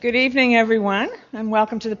Good evening, everyone, and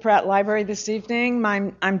welcome to the Pratt Library this evening.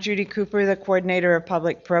 I'm Judy Cooper, the Coordinator of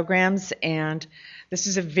Public Programs, and this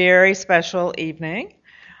is a very special evening.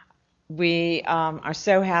 We are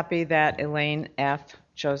so happy that Elaine F.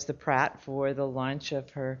 chose the Pratt for the launch of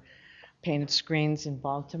her Painted Screens in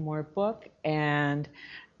Baltimore book, and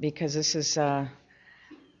because this is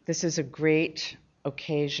a great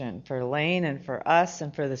occasion for Elaine and for us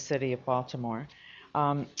and for the city of Baltimore.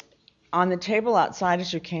 On the table outside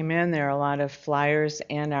as you came in, there are a lot of flyers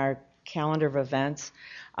and our calendar of events.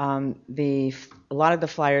 A lot of the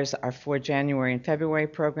flyers are for January and February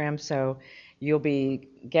programs, so you'll be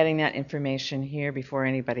getting that information here before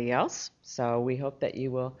anybody else. So we hope that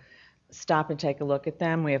you will stop and take a look at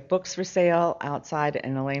them. We have books for sale outside,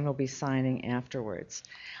 and Elaine will be signing afterwards.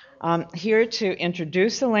 Here to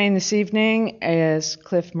introduce Elaine this evening is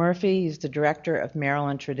Cliff Murphy. He's the Director of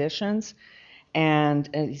Maryland Traditions, and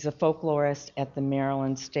he's a folklorist at the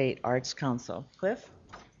Maryland State Arts Council. Cliff?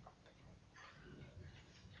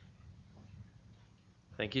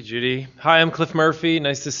 Thank you, Judy. Hi, I'm Cliff Murphy.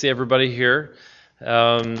 Nice to see everybody here.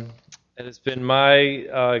 And it's been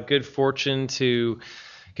my good fortune to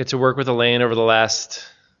get to work with Elaine over the last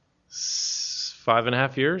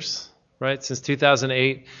 5.5 years, right? Since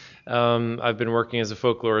 2008, I've been working as a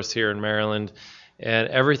folklorist here in Maryland, and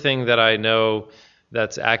everything that I know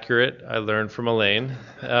that's accurate, I learned from Elaine,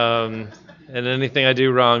 and anything I do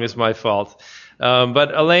wrong is my fault.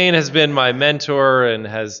 But Elaine has been my mentor and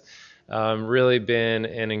has really been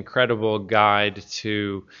an incredible guide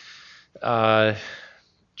to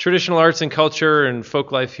traditional arts and culture and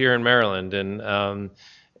folk life here in Maryland, and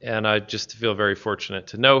I just feel very fortunate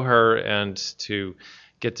to know her and to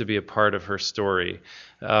get to be a part of her story.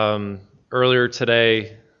 Earlier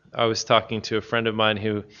today, I was talking to a friend of mine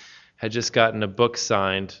who had just gotten a book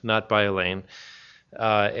signed, not by Elaine,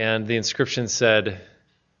 and the inscription said,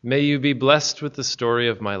 "May you be blessed with the story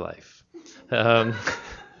of my life,"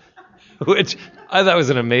 which I thought was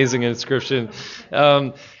an amazing inscription.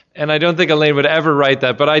 And I don't think Elaine would ever write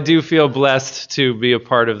that, but I do feel blessed to be a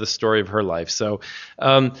part of the story of her life. So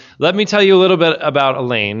let me tell you a little bit about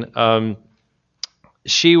Elaine.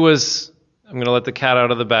 She was, I'm going to let the cat out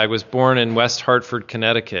of the bag, was born in West Hartford,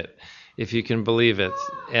 Connecticut, if you can believe it,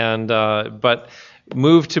 and but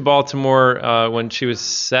moved to Baltimore when she was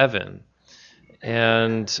 7,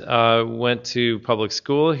 and went to public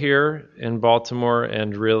school here in Baltimore,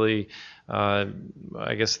 and really, I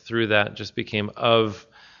guess through that just became of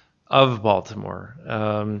Baltimore.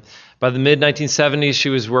 By the mid-1970s, she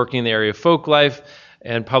was working in the area of folk life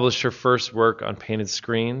and published her first work on painted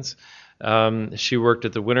screens. She worked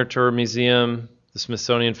at the Winterthur Museum, the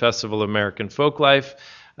Smithsonian Festival of American Folklife,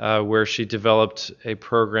 where she developed a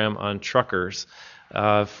program on truckers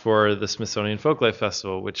for the Smithsonian Folklife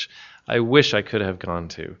Festival, which I wish I could have gone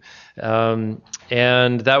to.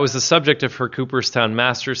 And that was the subject of her Cooperstown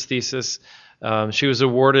master's thesis. She was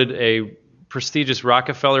awarded a prestigious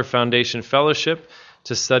Rockefeller Foundation Fellowship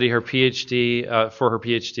to study her PhD, for her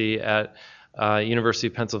PhD at University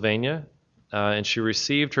of Pennsylvania. And she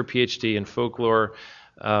received her PhD in folklore,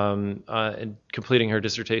 completing her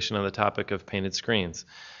dissertation on the topic of painted screens.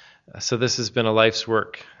 So this has been a life's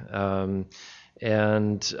work. Upon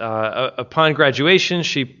graduation,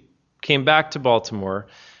 she came back to Baltimore,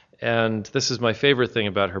 and this is my favorite thing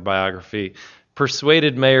about her biography,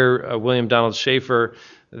 persuaded Mayor William Donald Schaefer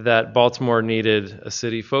that Baltimore needed a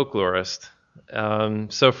city folklorist.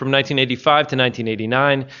 So from 1985 to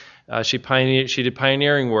 1989, she did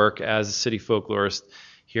pioneering work as a city folklorist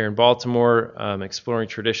here in Baltimore, exploring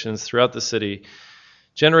traditions throughout the city,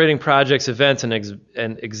 generating projects, events, and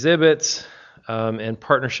exhibits, and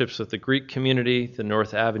partnerships with the Greek community, the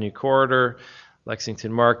North Avenue Corridor,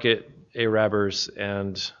 Lexington Market, Arabers,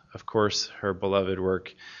 and, of course, her beloved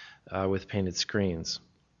work with painted screens.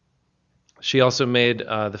 She also made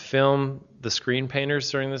the film The Screen Painters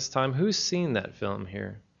during this time. Who's seen that film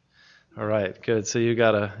here? All right, good. So you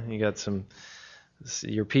got some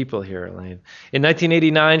your people here, Elaine. In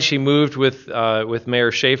 1989, she moved with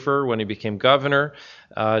Mayor Schaefer when he became governor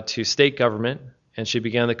to state government, and she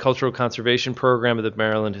began the Cultural Conservation Program of the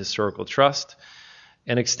Maryland Historical Trust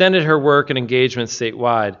and extended her work and engagement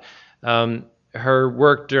statewide. Her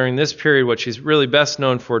work during this period, what she's really best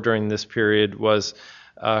known for during this period, was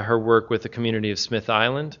her work with the community of Smith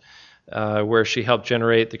Island, where she helped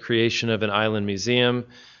generate the creation of an island museum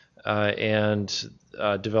and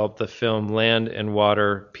developed the film Land and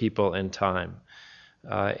Water, People and Time,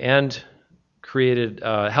 and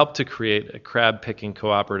helped to create a crab picking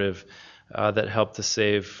cooperative that helped to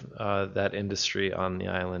save that industry on the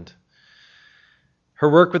island. Her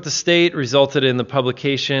work with the state resulted in the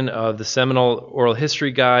publication of the seminal Oral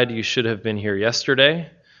History Guide, You Should Have Been Here Yesterday,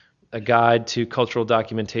 a guide to cultural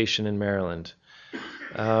documentation in Maryland.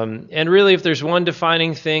 And really, if there's one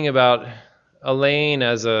defining thing about Elaine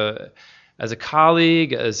as a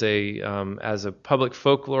colleague, as a public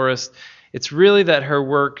folklorist, it's really that her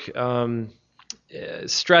work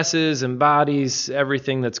stresses, embodies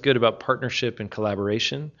everything that's good about partnership and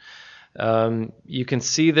collaboration. You can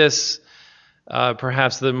see this,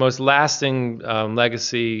 perhaps the most lasting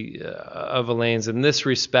legacy of Elaine's in this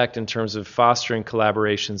respect in terms of fostering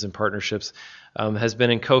collaborations and partnerships has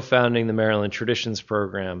been in co-founding the Maryland Traditions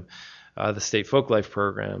Program, the State Folklife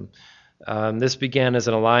Program. This began as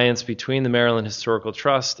an alliance between the Maryland Historical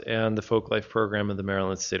Trust and the Folklife Program of the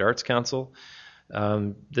Maryland State Arts Council.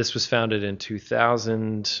 This was founded in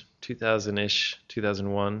 2000-ish,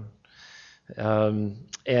 2001.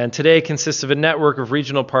 And today consists of a network of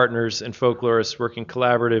regional partners and folklorists working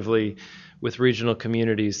collaboratively with regional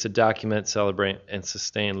communities to document, celebrate, and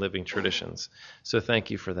sustain living traditions. So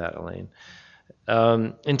thank you for that, Elaine.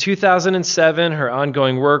 In 2007, her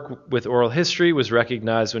ongoing work with oral history was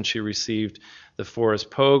recognized when she received the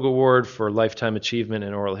Forrest Pogue Award for Lifetime Achievement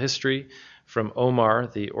in Oral History from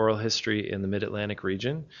OMAR, the Oral History in the Mid-Atlantic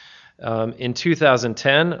region. In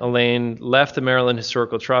 2010, Elaine left the Maryland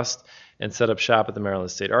Historical Trust and set up shop at the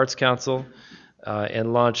Maryland State Arts Council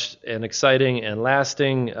and launched an exciting and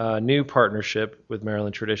lasting new partnership with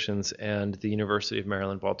Maryland Traditions and the University of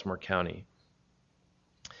Maryland, Baltimore County.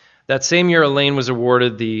 That same year, Elaine was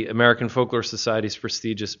awarded the American Folklore Society's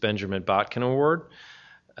prestigious Benjamin Botkin Award.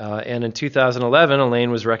 And in 2011,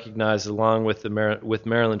 Elaine was recognized along with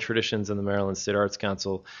Maryland Traditions and the Maryland State Arts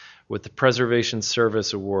Council with the Preservation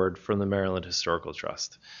Service Award from the Maryland Historical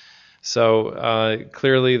Trust. So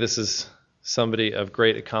clearly this is somebody of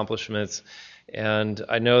great accomplishments. And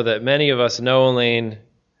I know that many of us know Elaine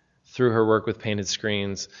through her work with Painted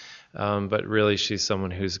Screens, but really she's someone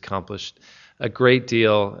who's accomplished a great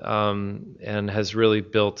deal and has really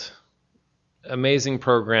built amazing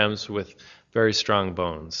programs with very strong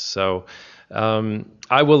bones. So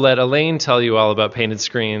I will let Elaine tell you all about Painted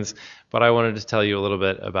Screens, but I wanted to tell you a little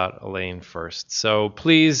bit about Elaine first. So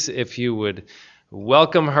please, if you would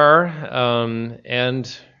welcome her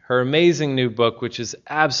and her amazing new book, which is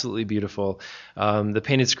absolutely beautiful, The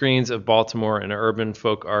Painted Screens of Baltimore and Urban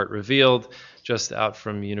Folk Art Revealed, just out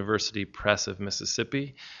from University Press of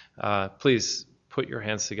Mississippi. Please put your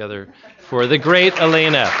hands together for the great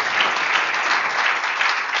Elaine F.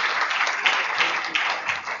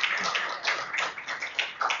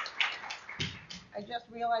 I just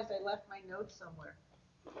realized I left my notes somewhere.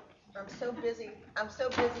 I'm so busy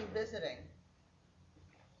visiting.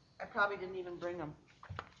 I probably didn't even bring them.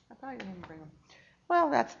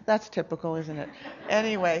 Well, that's typical, isn't it?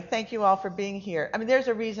 Anyway, thank you all for being here. I mean, there's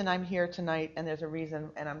a reason I'm here tonight, and there's a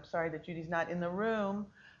reason, and I'm sorry that Judy's not in the room,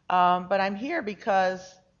 but I'm here because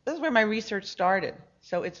this is where my research started.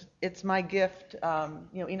 So it's my gift.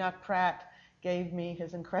 Enoch Pratt gave me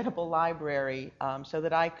his incredible library so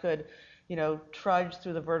that I could, trudge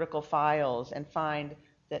through the vertical files and find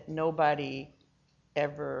that nobody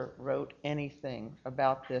ever wrote anything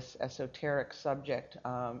about this esoteric subject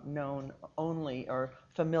known only or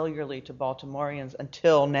familiarly to Baltimoreans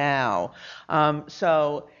until now.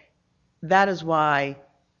 So that is why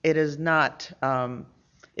it is not,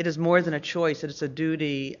 it is more than a choice. It is a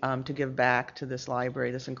duty to give back to this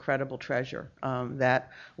library, this incredible treasure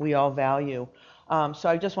that we all value. So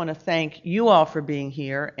I just want to thank you all for being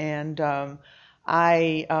here, and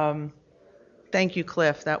thank you,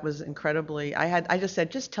 Cliff. That was incredibly. I just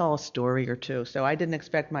said, just tell a story or two. So I didn't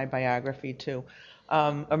expect my biography to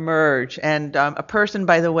emerge. And a person,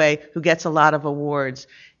 by the way, who gets a lot of awards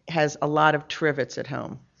has a lot of trivets at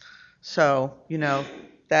home. So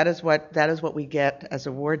that is what we get as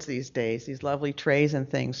awards these days. These lovely trays and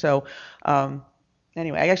things. So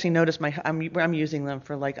anyway, I actually noticed I'm using them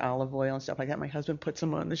for like olive oil and stuff like that. My husband puts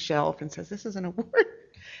them on the shelf and says, "This is an award."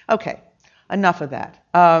 Okay, enough of that.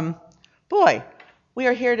 Boy, we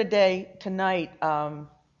are here tonight,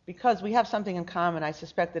 because we have something in common. I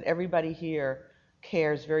suspect that everybody here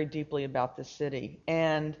cares very deeply about this city.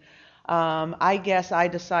 And I guess I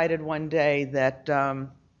decided one day that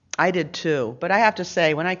I did too. But I have to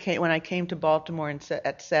say, when I came to Baltimore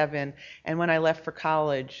at 7, and when I left for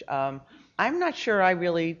college, I'm not sure I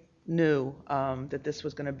really knew that this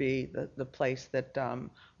was going to be the place that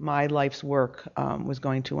my life's work was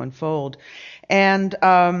going to unfold. And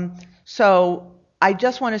so I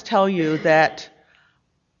just want to tell you that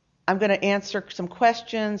I'm going to answer some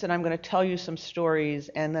questions, and I'm going to tell you some stories,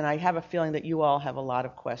 and then I have a feeling that you all have a lot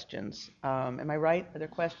of questions. Am I right? Are there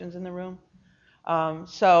questions in the room? I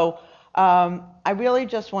really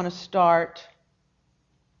just want to start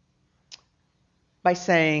by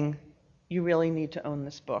saying you really need to own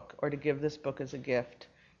this book or to give this book as a gift,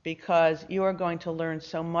 because you are going to learn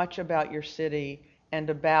so much about your city and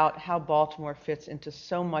about how Baltimore fits into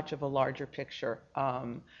so much of a larger picture,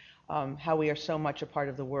 how we are so much a part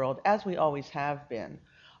of the world, as we always have been.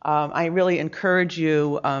 I really encourage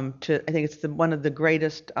you I think it's one of the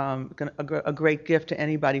greatest, a great gift to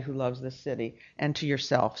anybody who loves this city and to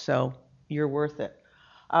yourself, so you're worth it.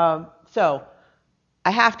 So I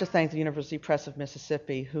have to thank the University Press of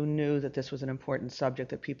Mississippi, who knew that this was an important subject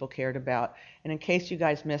that people cared about. And in case you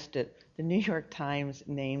guys missed it, the New York Times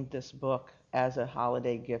named this book as a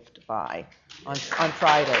holiday gift buy on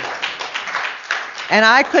Friday. And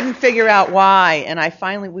I couldn't figure out why. And I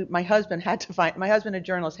finally, my husband, a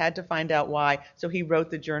journalist, had to find out why. So he wrote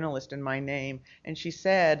the journalist in my name. And she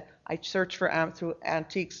said, I search through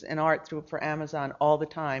antiques and art for Amazon all the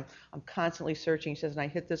time. I'm constantly searching. She says, and I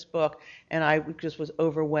hit this book, and I just was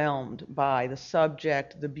overwhelmed by the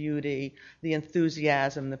subject, the beauty, the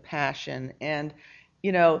enthusiasm, the passion. And,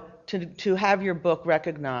 you know, to have your book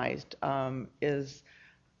recognized is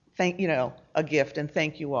a gift, and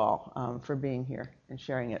thank you all for being here and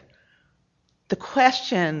sharing it. The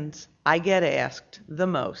questions I get asked the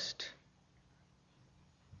most: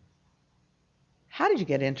 how did you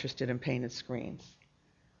get interested in painted screens?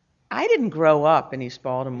 I didn't grow up in East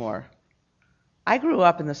Baltimore. I grew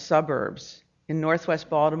up in the suburbs in Northwest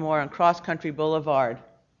Baltimore on Cross Country Boulevard.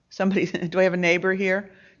 Do I have a neighbor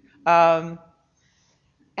here? And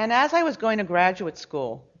as I was going to graduate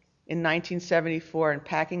school in 1974 and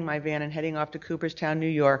packing my van and heading off to Cooperstown, New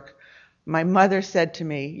York, my mother said to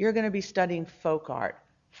me, you're going to be studying folk art.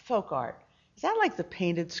 Folk art. Is that like the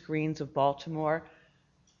painted screens of Baltimore?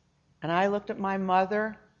 And I looked at my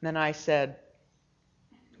mother, and I said,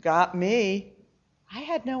 got me. I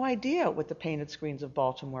had no idea what the painted screens of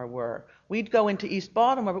Baltimore were. We'd go into East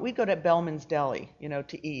Baltimore, but we'd go to Bellman's Deli,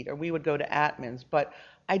 to eat, or we would go to Atman's. But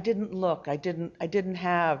I didn't look. I didn't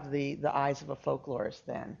have the eyes of a folklorist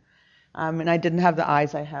then. And I didn't have the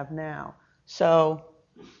eyes I have now. So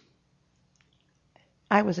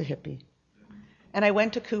I was a hippie. And I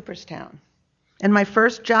went to Cooperstown. And my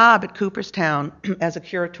first job at Cooperstown as a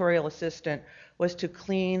curatorial assistant was to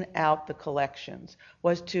clean out the collections,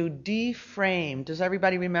 was to deframe. Does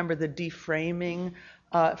everybody remember the deframing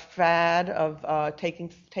fad of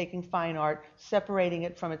taking fine art, separating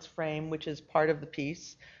it from its frame, which is part of the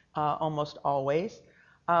piece almost always,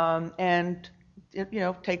 and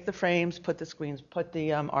take the frames, put the screens, put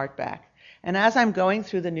the art back. And as I'm going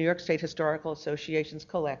through the New York State Historical Association's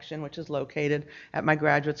collection, which is located at my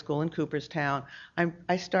graduate school in Cooperstown,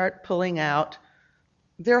 I start pulling out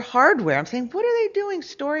their hardware. I'm saying, what are they doing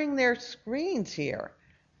storing their screens here?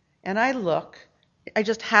 And I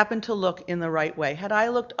just happened to look in the right way. Had I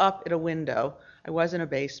looked up at a window, I was in a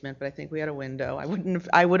basement, but I think we had a window.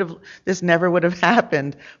 This never would have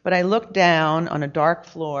happened. But I looked down on a dark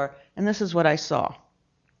floor, and this is what I saw.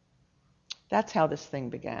 That's how this thing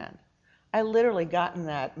began. I literally got in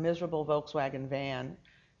that miserable Volkswagen van,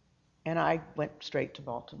 and I went straight to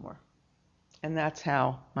Baltimore. And that's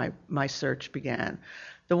how my search began.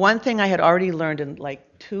 The one thing I had already learned in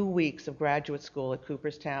like 2 weeks of graduate school at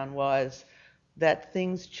Cooperstown was that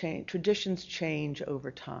things change, traditions change over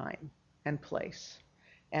time and place.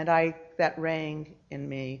 And that rang in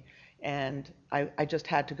me, and I just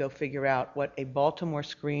had to go figure out what a Baltimore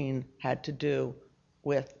screen had to do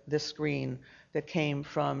with this screen that came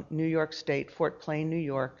from New York State, Fort Plain, New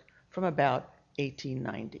York, from about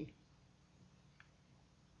 1890.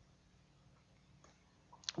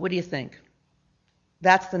 What do you think?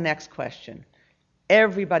 That's the next question.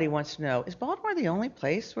 Everybody wants to know, is Baltimore the only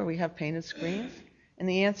place where we have painted screens? And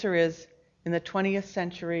the answer is, in the 20th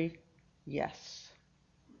century, yes.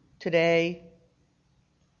 Today,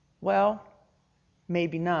 well,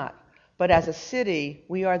 maybe not. But as a city,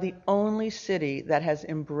 we are the only city that has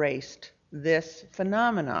embraced this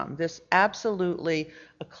phenomenon, this absolutely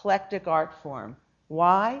eclectic art form.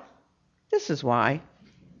 Why? This is why.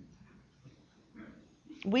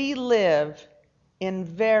 We live in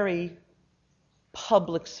very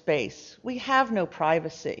public space. We have no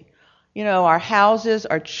privacy. Our houses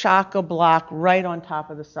are chock-a-block right on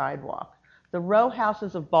top of the sidewalk. The row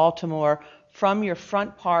houses of Baltimore, from your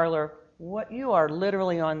front parlor, you are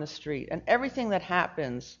literally on the street. And everything that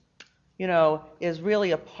happens, is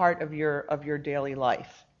really a part of your daily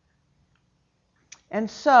life. And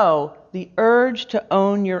so the urge to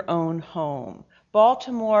own your own home,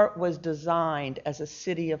 Baltimore was designed as a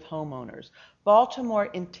city of homeowners. Baltimore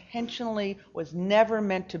intentionally was never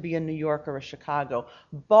meant to be a New York or a Chicago.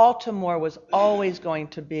 Baltimore was always going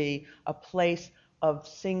to be a place of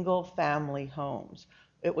single-family homes.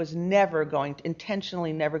 It was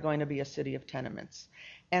intentionally never going to be a city of tenements.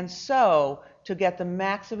 And so, to get the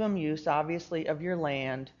maximum use, obviously, of your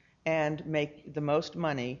land and make the most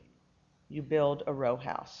money, you build a row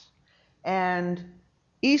house. And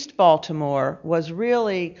East Baltimore was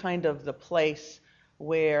really kind of the place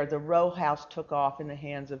where the row house took off in the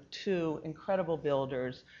hands of two incredible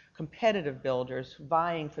builders, competitive builders,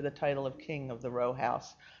 vying for the title of king of the row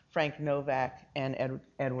house, Frank Novak and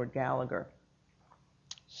Edward Gallagher.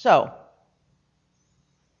 So,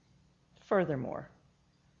 furthermore,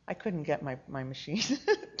 I couldn't get my machine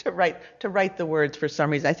to write the words for some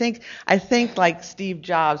reason. I think like Steve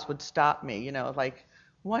Jobs would stop me, like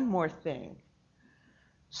one more thing.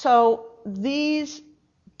 So these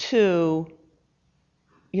two,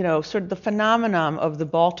 sort of the phenomenon of the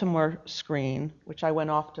Baltimore screen, which I went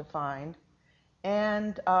off to find,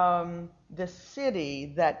 and the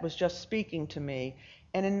city that was just speaking to me.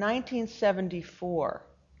 And in 1974,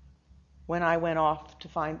 when I went off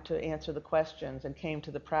to answer the questions and came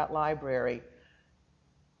to the Pratt Library,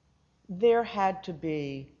 there had to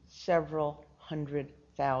be several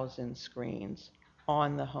 100,000 screens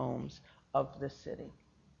on the homes of the city.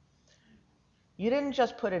 You didn't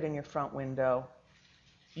just put it in your front window.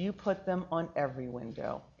 You put them on every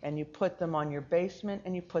window, and you put them on your basement,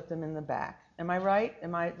 and you put them in the back. Am I right?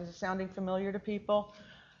 Is it sounding familiar to people?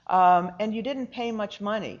 And you didn't pay much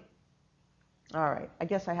money. All right, I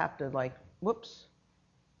guess I have to whoops.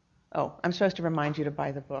 Oh, I'm supposed to remind you to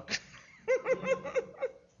buy the book.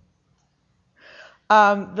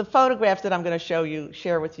 The photographs that I'm going to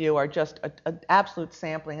share with you are just an absolute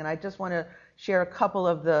sampling, and I just want to share a couple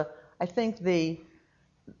of the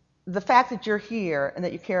fact that you're here and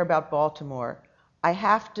that you care about Baltimore. I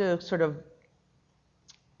have to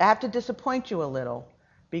disappoint you a little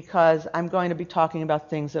because I'm going to be talking about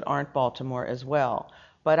things that aren't Baltimore as well.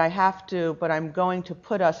 But I'm going to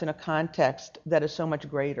put us in a context that is so much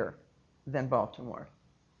greater than Baltimore.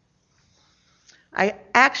 I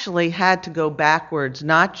actually had to go backwards,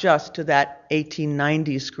 not just to that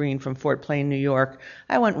 1890s screen from Fort Plain, New York.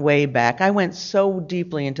 I went way back. I went so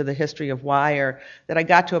deeply into the history of wire that I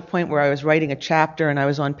got to a point where I was writing a chapter and I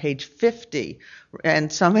was on page 50.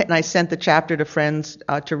 And I sent the chapter to friends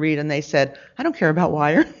to read, and they said, I don't care about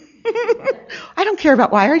wire. I don't care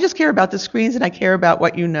about wire. I just care about the screens, and I care about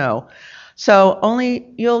what you know. So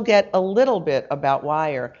you'll get a little bit about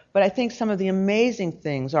wire, but I think some of the amazing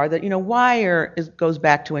things are that, wire goes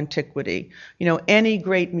back to antiquity. Any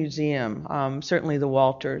great museum, certainly the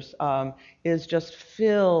Walters, is just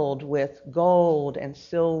filled with gold and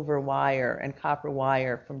silver wire and copper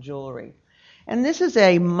wire from jewelry. And this is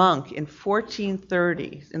a monk in the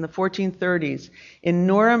 1430s in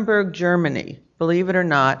Nuremberg, Germany, believe it or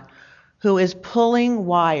not, who is pulling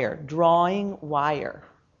wire, drawing wire,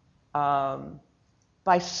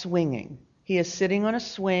 by swinging. He is sitting on a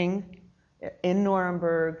swing in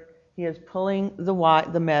Nuremberg. He is pulling the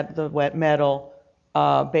wet metal,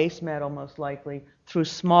 base metal most likely, through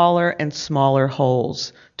smaller and smaller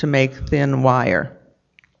holes to make thin wire.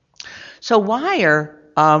 So wire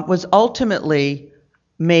was ultimately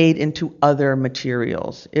made into other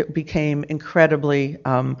materials. It became incredibly,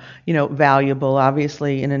 valuable,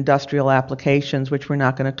 obviously in industrial applications, which we're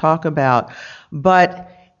not going to talk about. But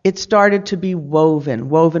it started to be woven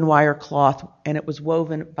wire cloth, and it was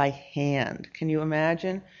woven by hand. Can you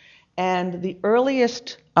imagine? And the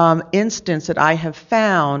earliest instance that I have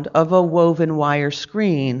found of a woven wire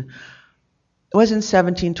screen was in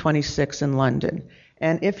 1726 in London.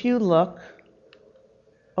 And if you look,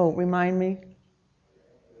 remind me,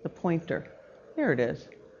 the pointer. Here it is.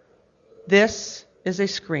 This is a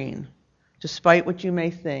screen, despite what you may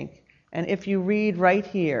think. And if you read right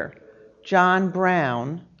here, John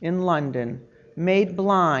Brown in London made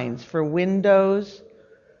blinds for windows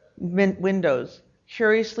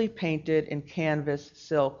curiously painted in canvas,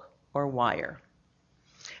 silk, or wire.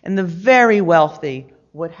 And the very wealthy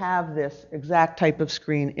would have this exact type of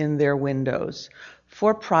screen in their windows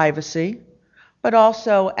for privacy, but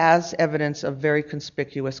also as evidence of very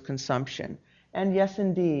conspicuous consumption. And yes,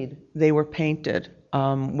 indeed, they were painted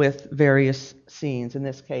with various scenes, in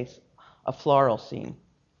this case, a floral scene.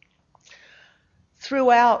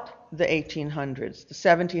 Throughout the 1800s, the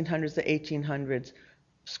 1700s, the 1800s,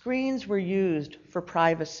 screens were used for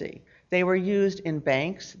privacy. They were used in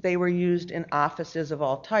banks. They were used in offices of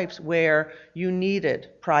all types where you needed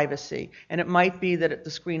privacy. And it might be that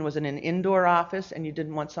the screen was in an indoor office and you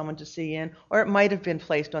didn't want someone to see in, or it might have been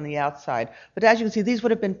placed on the outside. But as you can see, these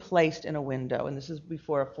would have been placed in a window, and this is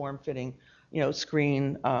before a form-fitting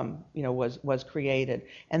screen was created.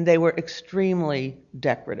 And they were extremely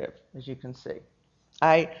decorative, as you can see.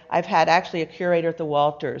 I've had actually a curator at the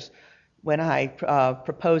Walters, when I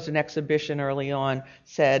proposed an exhibition early on,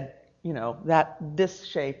 said, that this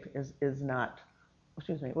shape is not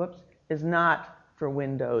for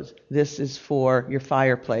windows. This is for your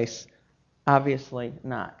fireplace. Obviously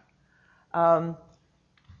not. In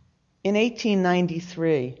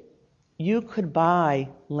 1893, you could buy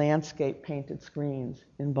landscape painted screens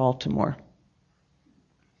in Baltimore.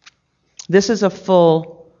 This is a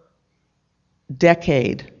full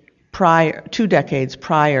decade prior, 2 decades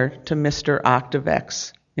prior to Mr.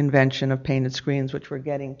 Octavek's invention of painted screens, which we're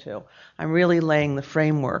getting to. I'm really laying the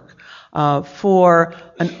framework for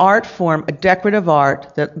an art form, a decorative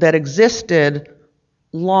art that existed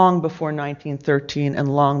long before 1913 and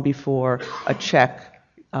long before a Czech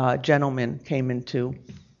gentleman came into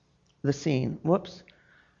the scene.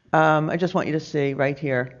 I just want you to see right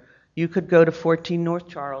here. You could go to 14 North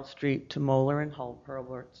Charles Street to Moeller and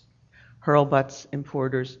Hurlbut's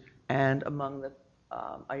Importers, and among the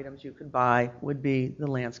items you could buy would be the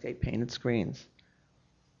landscape painted screens.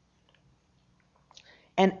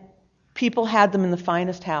 And people had them in the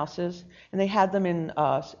finest houses, and they had them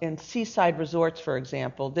in seaside resorts, for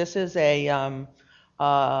example. This is a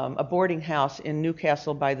boarding house in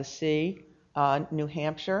Newcastle by the Sea, New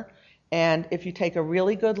Hampshire. And if you take a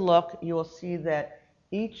really good look, you will see that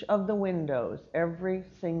each of the windows, every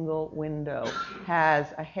single window, has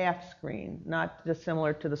a half screen, not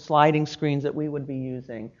dissimilar to the sliding screens that we would be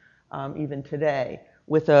using even today,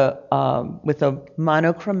 with a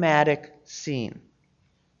monochromatic scene.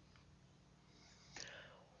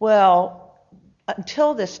 Well,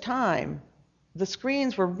 until this time, the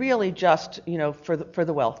screens were really just, for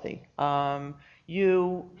the wealthy.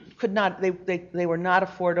 You could not; they were not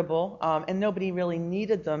affordable, and nobody really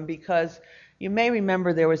needed them because. You may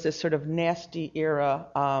remember there was this sort of nasty era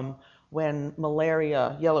when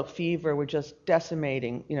malaria, yellow fever were just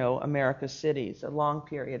decimating, America's cities, a long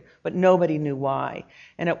period, but nobody knew why.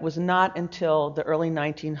 And it was not until the early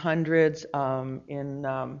 1900s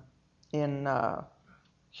in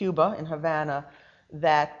Cuba, in Havana,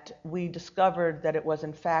 that we discovered that it was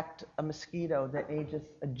in fact a mosquito, the Aedes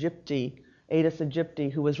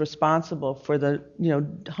aegypti, who was responsible for the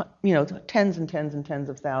tens and tens and tens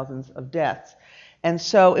of thousands of deaths. And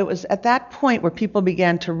so it was at that point where people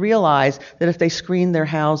began to realize that if they screened their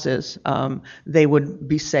houses, they would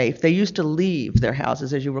be safe. They used to leave their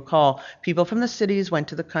houses, as you recall. People from the cities went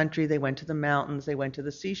to the country, they went to the mountains, they went to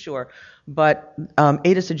the seashore. But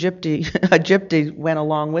Aedes aegypti went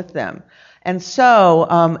along with them. And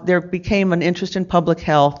so there became an interest in public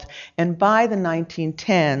health. And by the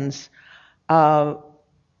 1910s,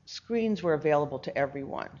 screens were available to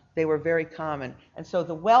everyone. They were very common. And so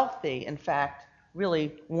the wealthy, in fact,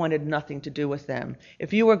 really wanted nothing to do with them.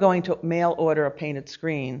 If you were going to mail order a painted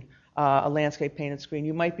screen, a landscape painted screen,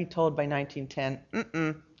 you might be told by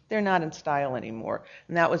 1910, they're not in style anymore.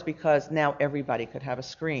 And that was because now everybody could have a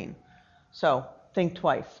screen. So think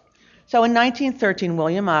twice. So in 1913,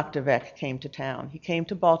 William Octavek came to town. He came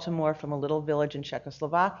to Baltimore from a little village in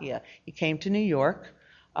Czechoslovakia. He came to New York.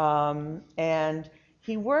 And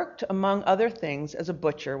he worked, among other things, as a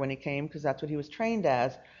butcher when he came, because that's what he was trained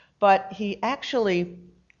as. But he actually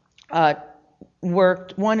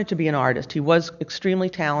wanted to be an artist. He was extremely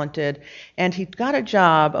talented, and he got a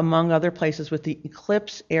job, among other places, with the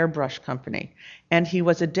Eclipse Airbrush Company. And he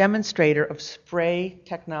was a demonstrator of spray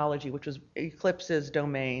technology, which was Eclipse's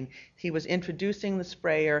domain. He was introducing the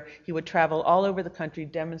sprayer. He would travel all over the country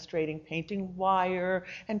demonstrating painting wire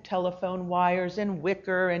and telephone wires and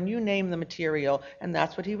wicker and you name the material, and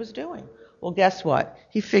that's what he was doing. Well, guess what?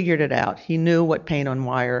 He figured it out. He knew what paint on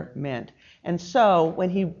wire meant. And so when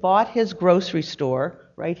he bought his grocery store,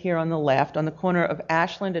 right here on the left, on the corner of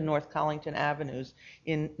Ashland and North Collington Avenues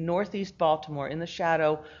in northeast Baltimore, in the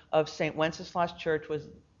shadow of St. Wenceslas Church, was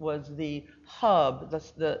the hub,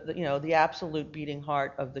 the absolute beating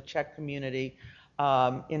heart of the Czech community.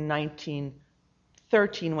 In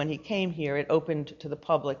 1913, when he came here, it opened to the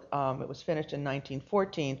public. It was finished in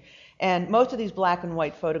 1914. And most of these black and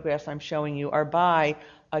white photographs I'm showing you are by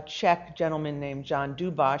a Czech gentleman named John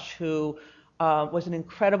Dubash, who was an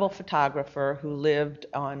incredible photographer who lived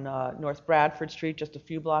on North Bradford Street, just a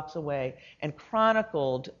few blocks away, and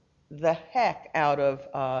chronicled the heck out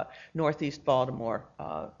of Northeast Baltimore.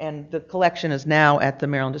 And the collection is now at the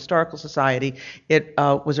Maryland Historical Society. It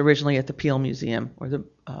was originally at the Peel Museum, or the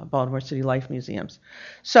Baltimore City Life Museums.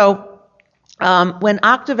 So when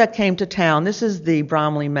Octavek came to town, this is the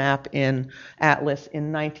Bromley map in Atlas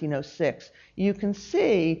in 1906. You can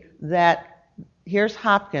see that here's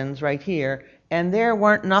Hopkins right here, and there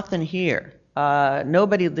weren't nothing here.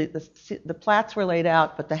 Nobody, the plats were laid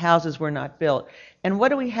out, but the houses were not built. And what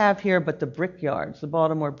do we have here but the brickyards, the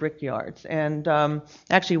Baltimore brickyards? And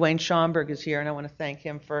actually, Wayne Schomburg is here, and I want to thank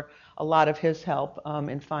him for a lot of his help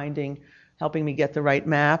in helping me get the right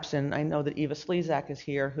maps. And I know that Eva Slezak is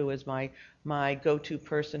here, who is my go-to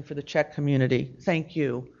person for the Czech community. Thank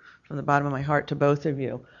you from the bottom of my heart to both of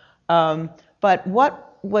you. But what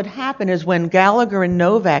would happen is when Gallagher and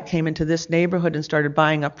Novak came into this neighborhood and started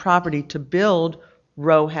buying up property to build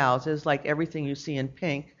row houses, like everything you see in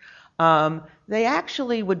pink, they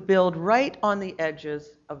actually would build right on the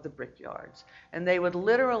edges of the brickyards. And they would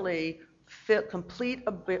literally complete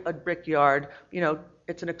a brickyard. You know,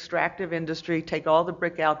 it's an extractive industry. Take all the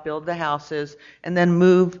brick out, build the houses, and then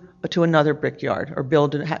move to another brickyard, or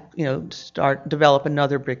develop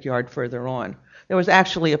another brickyard further on. There was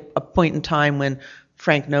actually a point in time when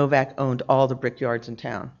Frank Novak owned all the brickyards in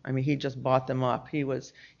town. I mean, he just bought them up.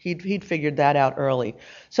 He'd figured that out early.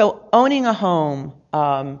 So owning a home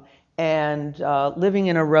and living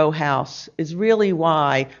in a row house is really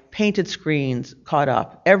why painted screens caught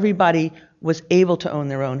up. Everybody was able to own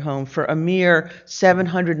their own home for a mere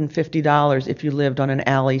 $750 if you lived on an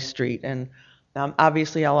alley street. And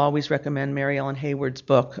obviously, I'll always recommend Mary Ellen Hayward's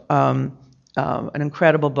book, an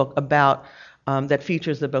incredible book about that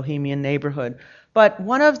features the Bohemian neighborhood. But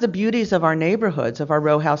one of the beauties of our neighborhoods, of our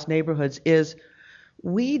row house neighborhoods, is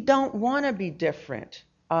we don't want to be different.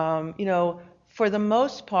 For the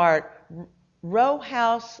most part, row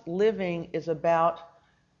house living is about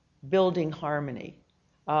building harmony.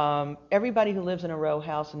 Everybody who lives in a row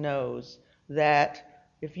house knows that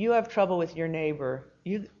if you have trouble with your neighbor,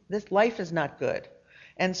 this life is not good.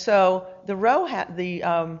 And so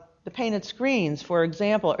the painted screens, for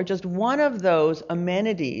example, are just one of those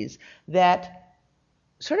amenities that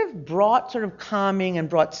sort of brought calming and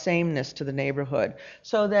brought sameness to the neighborhood,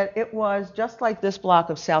 so that it was just like this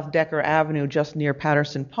block of South Decker Avenue just near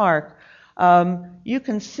Patterson Park. You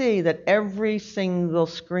can see that every single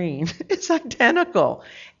screen is identical.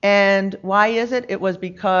 And why is it? It was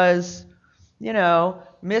because, Mrs.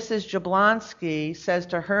 Jablonski says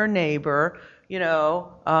to her neighbor, who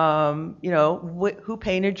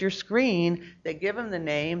painted your screen? They give him the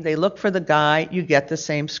name, they look for the guy, you get the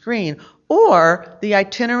same screen. Or the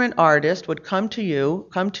itinerant artist would come to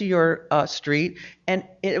your street, and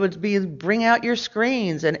it would be, bring out your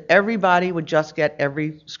screens, and everybody would just get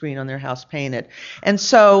every screen on their house painted. And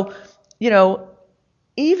so,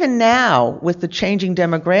 even now, with the changing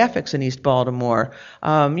demographics in East Baltimore,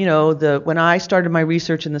 when I started my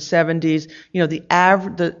research in the 70s,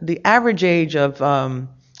 the average age of,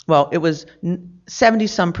 it was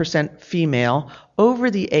 70-some% female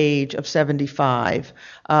over the age of 75.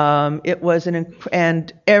 It was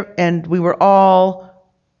and we were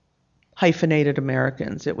all hyphenated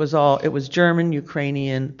Americans. It was German,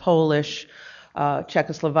 Ukrainian, Polish,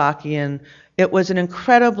 Czechoslovakian. It was an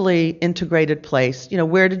incredibly integrated place.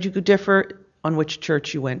 Where did you differ? On which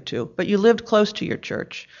church you went to, but you lived close to your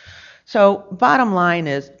church. So bottom line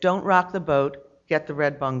is, don't rock the boat, get the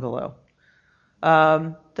red bungalow.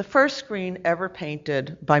 The first screen ever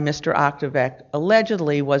painted by Mr. Octavek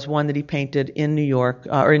allegedly was one that he painted in New York,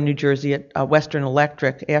 or in New Jersey at Western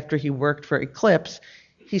Electric. After he worked for Eclipse,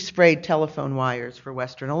 he sprayed telephone wires for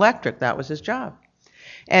Western Electric. That was his job.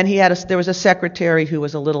 And there was a secretary who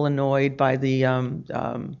was a little annoyed by the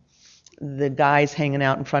guys hanging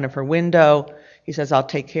out in front of her window. He says, I'll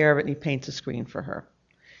take care of it, and he paints a screen for her.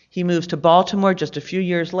 He moves to Baltimore just a few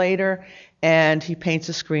years later, and he paints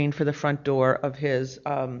a screen for the front door of his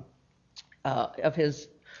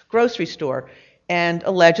grocery store. And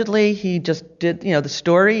allegedly, he just did, the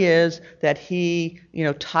story is that he,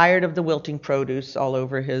 tired of the wilting produce all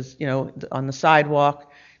over his, on the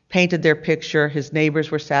sidewalk, painted their picture. His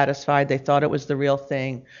neighbors were satisfied. They thought it was the real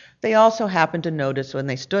thing. They also happened to notice when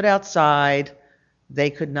they stood outside, they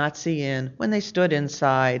could not see in. When they stood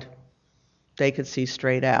inside, they could see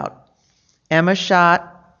straight out. Emma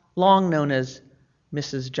Schott, long known as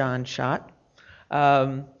Mrs. John Schott,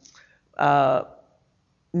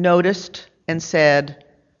 noticed and said,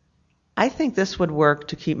 I think this would work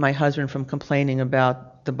to keep my husband from complaining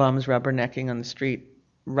about the bums rubbernecking on the street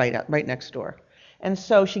right next door. And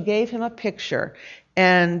so she gave him a picture.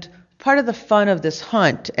 And part of the fun of this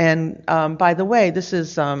hunt. And by the way, this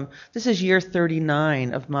is year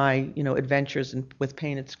 39 of my adventures with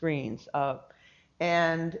painted screens.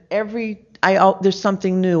 And there's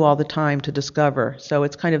something new all the time to discover. So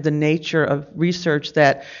it's kind of the nature of research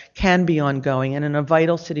that can be ongoing. And in a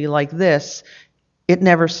vital city like this, it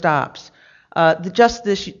never stops. Just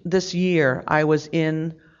this year, I was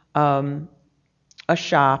in a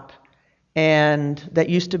shop, and that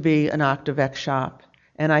used to be an Octavec shop,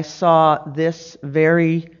 and I saw this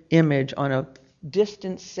very image on a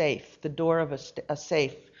distant safe, the door of a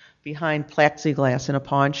safe behind plexiglass in a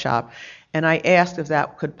pawn shop. And I asked if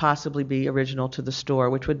that could possibly be original to the store,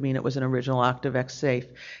 which would mean it was an original Octavec safe.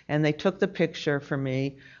 And they took the picture for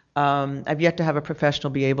me. I've yet to have a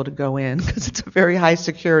professional be able to go in because it's a very high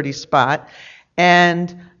security spot.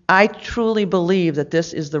 And I truly believe that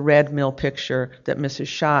this is the red mill picture that Mrs.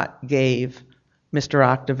 Schott gave Mr.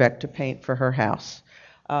 Octavec to paint for her house,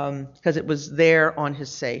 because it was there on his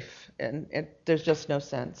safe. And there's just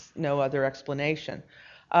no other explanation.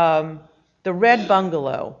 The red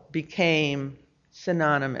bungalow became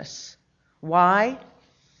synonymous. Why?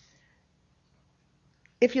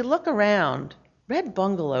 If you look around, red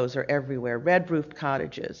bungalows are everywhere, red-roofed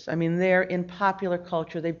cottages. I mean, they're in popular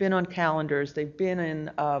culture. They've been on calendars. They've been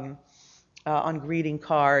on greeting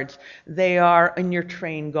cards. They are in your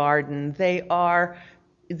train garden. They're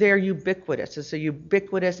ubiquitous. It's a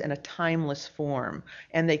ubiquitous and a timeless form.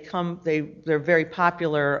 And they're very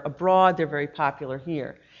popular abroad. They're very popular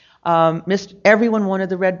here. Everyone wanted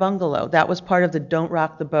the red bungalow. That was part of the Don't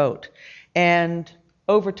Rock the Boat. And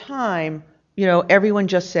over time, everyone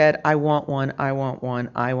just said, I want one, I want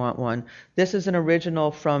one, I want one. This is an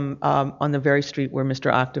original from on the very street where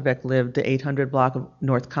Mr. Octavec lived, the 800 block of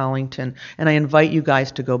North Collington. And I invite you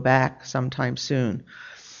guys to go back sometime soon.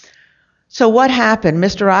 So what happened?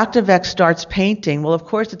 Mr. Octavec starts painting. Well, of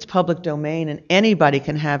course, it's public domain and anybody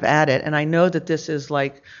can have at it. And I know that this is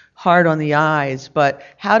like hard on the eyes, but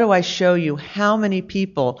how do I show you how many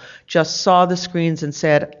people just saw the screens and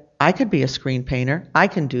said, I could be a screen painter. I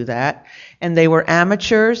can do that. And they were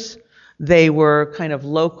amateurs. They were kind of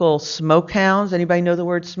local smoke hounds. Anybody know the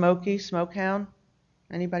word smoky, smoke hound?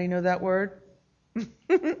 Anybody know that word?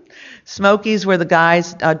 Smokies were the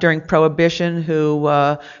guys during Prohibition who,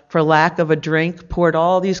 for lack of a drink, poured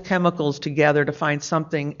all these chemicals together to find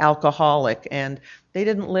something alcoholic. And they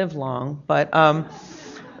didn't live long, but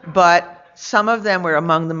some of them were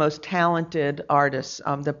among the most talented artists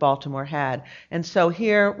that Baltimore had. And so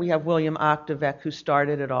here we have William Octavec, who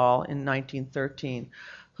started it all in 1913,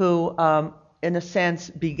 who, in a sense,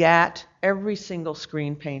 begat every single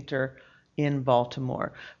screen painter in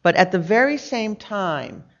Baltimore. But at the very same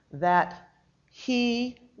time that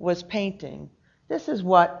he was painting, this is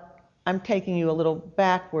what I'm taking you a little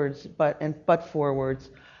backwards, but forwards.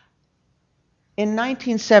 In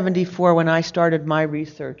 1974, when I started my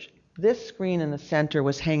research, this screen in the center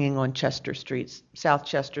was hanging on Chester Street, South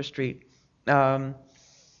Chester Street, in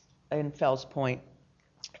Fells Point.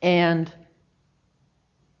 And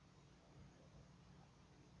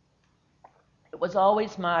it was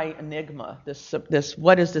always my enigma, this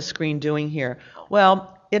what is this screen doing here?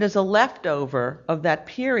 Well, it is a leftover of that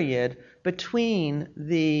period between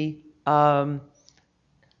the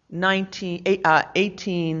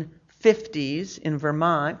 1850s in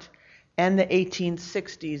Vermont and the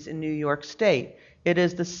 1860s in New York State. It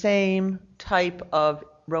is the same type of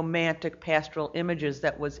romantic pastoral images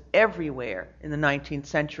that was everywhere in the 19th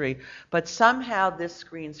century, but somehow this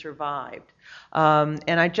screen survived. And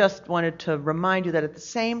I just wanted to remind you that at the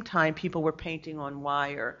same time, people were painting on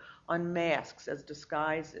wire, on masks as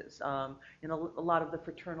disguises, in a lot of the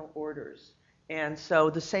fraternal orders. And so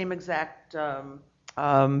the same exact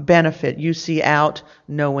benefit. You see out,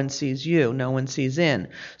 no one sees you, no one sees in.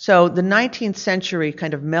 So the 19th century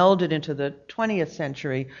kind of melded into the 20th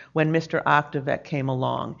century when Mr. Octavec came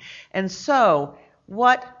along. And so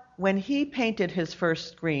when he painted his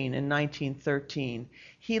first screen in 1913,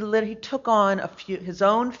 he took on his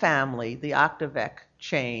own family, the Octavec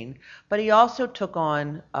chain, but he also took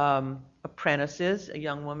on apprentices, a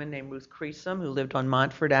young woman named Ruth Creasum, who lived on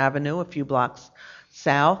Montford Avenue, a few blocks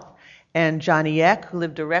south, and Johnny Eck, who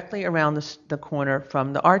lived directly around the corner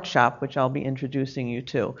from the art shop, which I'll be introducing you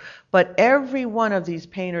to. But every one of these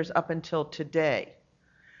painters up until today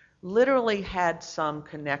literally had some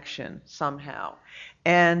connection somehow.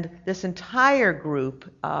 And this entire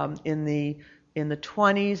group in the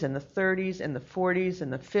 20s and the 30s and the 40s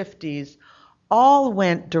and the 50s all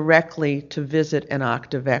went directly to visit an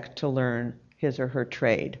Octavec to learn his or her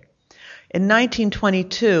trade. In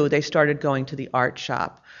 1922, they started going to the art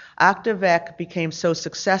shop. Octavek became so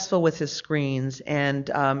successful with his screens and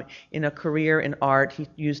in a career in art. He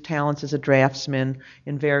used talents as a draftsman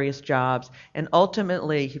in various jobs, and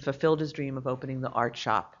ultimately he fulfilled his dream of opening the art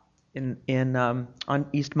shop on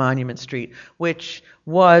East Monument Street, which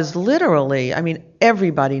was literally, I mean,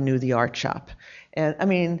 everybody knew the art shop. And I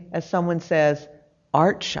mean, as someone says,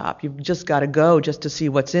 art shop, you've just got to go just to see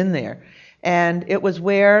what's in there. And it was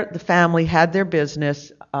where the family had their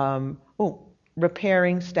business,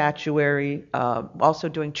 repairing statuary, also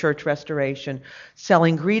doing church restoration,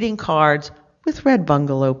 selling greeting cards with red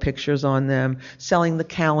bungalow pictures on them, selling the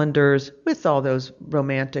calendars with all those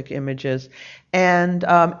romantic images, and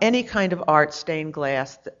any kind of art, stained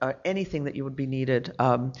glass, anything that you would be needed,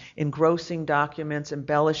 engrossing documents,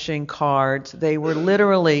 embellishing cards. They were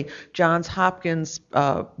literally, Johns Hopkins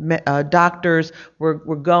doctors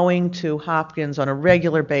were going to Hopkins on a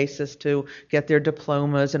regular basis to get their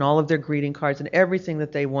diplomas and all of their greeting cards and everything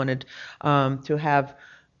that they wanted to have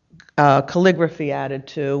calligraphy added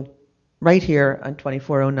to, right here on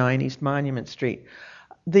 2409 East Monument Street.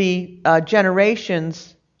 The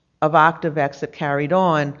generations of Octaveks that carried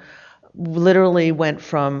on literally went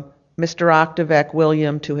from Mr. Octavek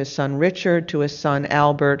William to his son Richard, to his son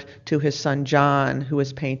Albert, to his son John, who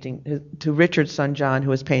is painting, to Richard's son John,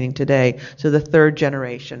 who is painting today, so the third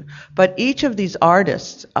generation. But each of these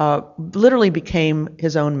artists literally became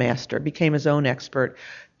his own master, became his own expert,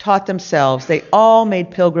 taught themselves. They all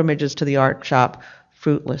made pilgrimages to the art shop,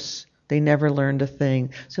 fruitless. They never learned a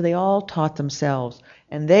thing. So they all taught themselves.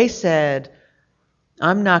 And they said,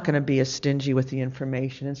 I'm not going to be as stingy with the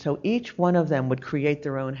information. And so each one of them would create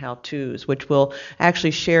their own how-tos, which we'll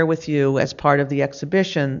actually share with you as part of the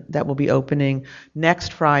exhibition that will be opening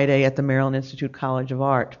next Friday at the Maryland Institute College of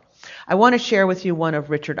Art. I want to share with you one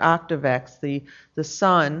of Richard Octavek's, the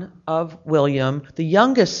son of William, the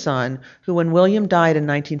youngest son, who when William died in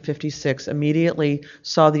 1956 immediately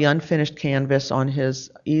saw the unfinished canvas on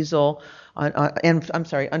his easel,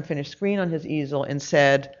 unfinished screen on his easel, and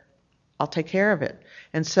said, I'll take care of it.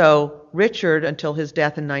 And so Richard, until his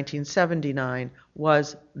death in 1979,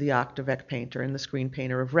 was the Octavek painter and the screen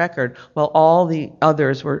painter of record, while all the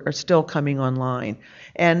others are still coming online.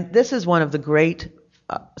 And this is one of the great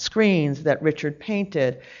screens that Richard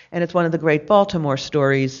painted, and it's one of the great Baltimore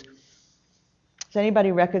stories. Does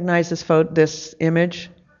anybody recognize this image?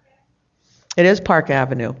 It is Park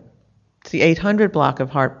Avenue. It's the 800 block of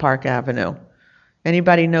Park Avenue.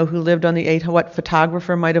 Anybody know who lived on what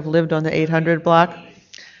photographer might have lived on the 800 block?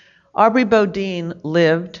 Aubrey Bodine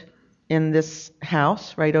lived in this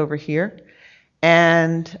house right over here,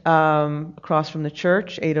 and across from the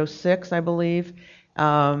church, 806, I believe.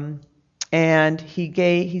 And he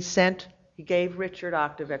gave Richard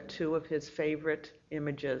Octavek two of his favorite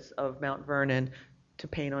images of Mount Vernon to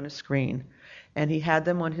paint on a screen. And he had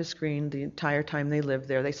them on his screen the entire time they lived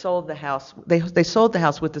there. They sold the house. They sold the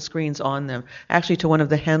house with the screens on them, actually to one of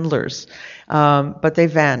the Hendlers, but they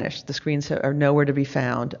vanished. The screens are nowhere to be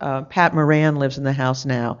found. Pat Moran lives in the house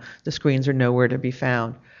now. The screens are nowhere to be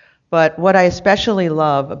found. But what I especially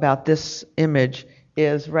love about this image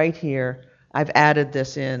is right here. I've added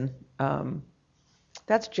this in.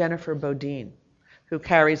 That's Jennifer Bodine, who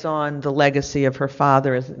carries on the legacy of her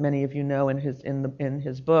father, as many of you know in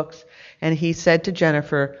his books. And he said to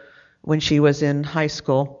Jennifer when she was in high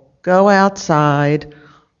school, go outside,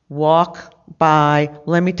 walk by,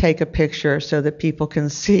 let me take a picture so that people can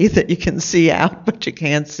see that you can see out, but you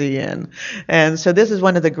can't see in. And so this is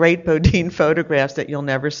one of the great Bodine photographs that you'll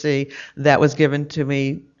never see that was given to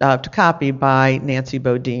me to copy by Nancy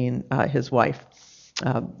Bodine, his wife.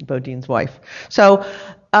 Bodine's wife. So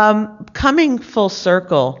coming full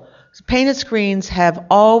circle, painted screens have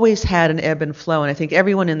always had an ebb and flow, and I think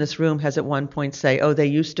everyone in this room has at one point say, oh, they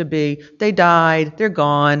used to be, they died, they're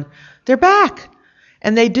gone, they're back.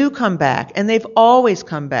 And they do come back, and they've always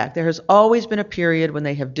come back. There has always been a period when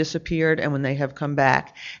they have disappeared and when they have come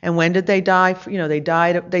back. And when did they die?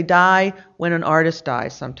 They die when an artist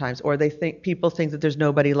dies sometimes, or people think that there's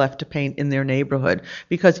nobody left to paint in their neighborhood,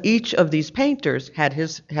 because each of these painters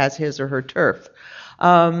has his or her turf.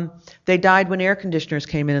 They died when air conditioners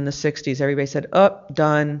came in the 60s. Everybody said, oh,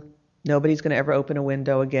 done. Nobody's going to ever open a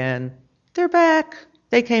window again. They're back.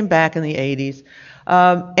 They came back in the 80s.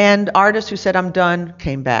 And artists who said, I'm done,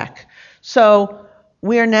 came back. So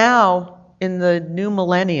we are now in the new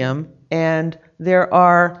millennium, and there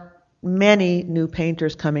are many new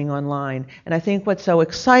painters coming online. And I think what's so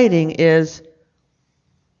exciting is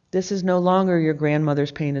This is no longer your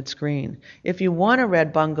grandmother's painted screen. If you want a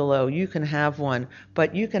red bungalow, you can have one,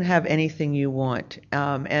 but you can have anything you want.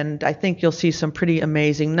 And I think you'll see some pretty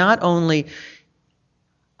amazing, not only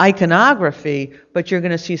iconography, but you're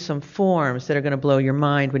going to see some forms that are going to blow your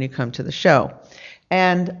mind when you come to the show.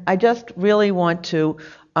 And I just really want to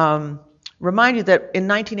remind you that in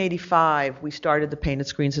 1985, we started the Painted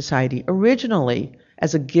Screen Society originally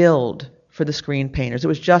as a guild for the screen painters. It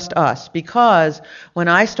was just us, because when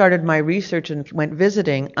I started my research and went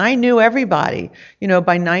visiting, I knew everybody. You know,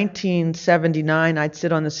 by 1979, I'd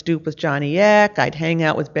sit on the stoop with Johnny Eck, I'd hang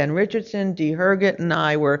out with Ben Richardson, Dee Herget and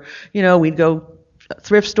I were, we'd go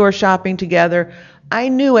thrift store shopping together. I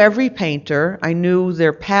knew every painter. I knew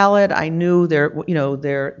their palette. I knew their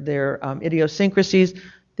idiosyncrasies.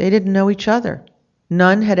 They didn't know each other.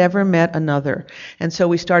 None had ever met another. And so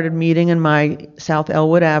we started meeting in my South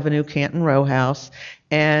Elwood Avenue, Canton Row house,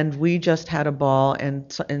 and we just had a ball and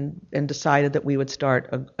decided that we would start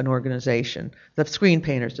an organization. The screen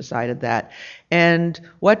painters decided that. And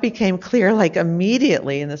what became clear, like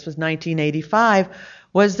immediately, and this was 1985,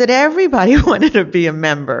 was that everybody wanted to be a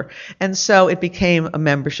member. And so it became a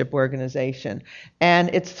membership organization. And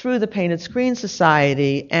it's through the Painted Screen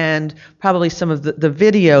Society and probably some of the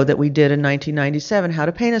video that we did in 1997, How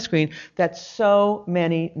to Paint a Screen, that so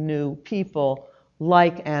many new people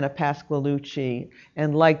like Anna Pasquilucci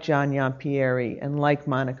and like John Yampieri and like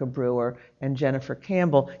Monica Brewer and Jennifer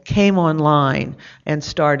Campbell came online and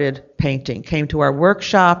started painting, came to our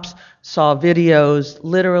workshops, saw videos,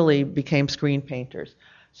 literally became screen painters.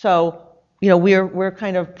 So, we're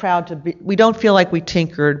kind of proud to be. We don't feel like we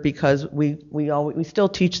tinkered, because we still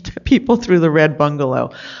teach people through the Red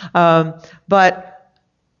Bungalow. But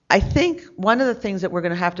I think one of the things that we're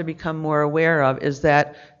going to have to become more aware of is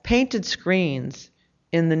that painted screens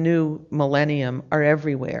in the new millennium are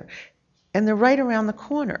everywhere, and they're right around the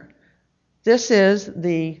corner. This is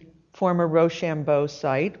the former Rochambeau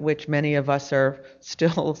site, which many of us are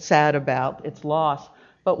still sad about its loss.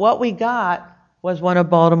 But what we got was one of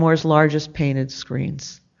Baltimore's largest painted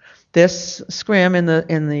screens. This scrim in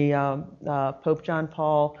the Pope John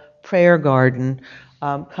Paul Prayer Garden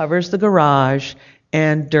covers the garage,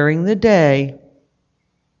 and during the day,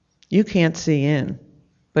 you can't see in.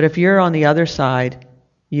 But if you're on the other side,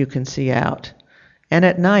 you can see out. And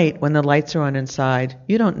at night, when the lights are on inside,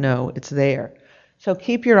 you don't know it's there. So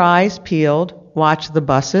keep your eyes peeled, watch the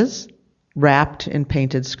buses wrapped in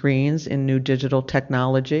painted screens in new digital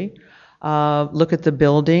technology. Look at the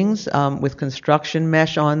buildings with construction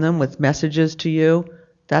mesh on them with messages to you.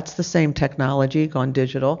 That's the same technology gone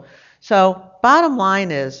digital. So bottom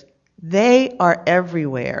line is, they are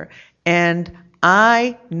everywhere. And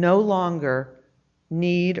I no longer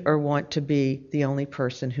need or want to be the only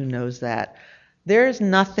person who knows that. There's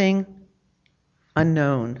nothing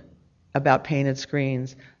unknown about painted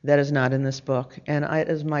screens that is not in this book. And it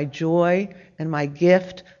is my joy and my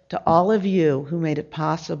gift to all of you who made it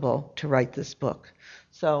possible to write this book.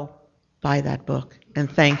 So buy that book,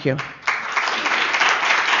 and thank you.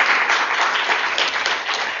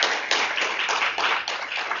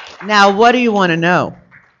 Now, what do you want to know?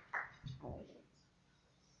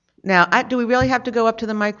 Now, do we really have to go up to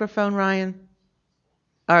the microphone, Ryan?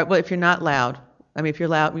 All right, well, if you're not loud. If you're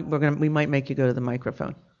loud, we might make you go to the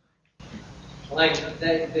microphone. Like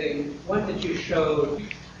the one that you showed,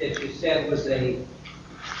 that you said was a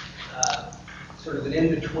sort of an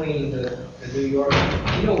in-between the New York.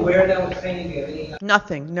 Do you know where that was painted? Do you have any?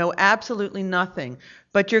 Nothing. No, absolutely nothing.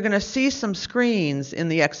 But you're going to see some screens in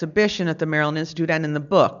the exhibition at the Maryland Institute and in the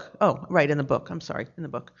book. Oh, right, in the book. I'm sorry, in the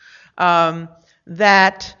book.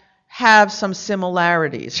 That have some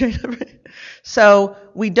similarities. So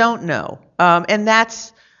we don't know. And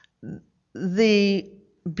that's the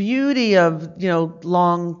beauty of,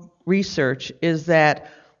 long research, is that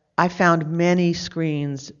I found many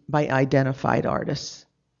screens by identified artists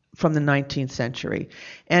from the 19th century.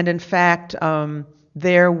 And in fact,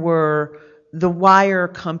 there were the wire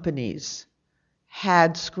companies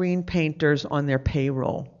had screen painters on their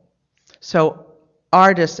payroll. So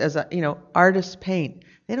artists, artists paint.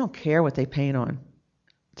 They don't care what they paint on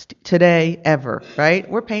today, ever, right?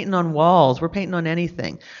 We're painting on walls. We're painting on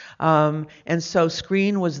anything. And so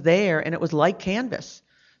screen was there, and it was like canvas.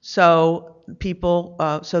 So people,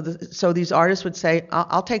 so these artists would say,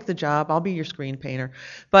 "I'll take the job. I'll be your screen painter."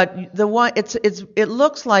 But it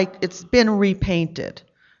looks like it's been repainted,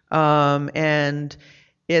 and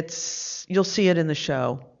you'll see it in the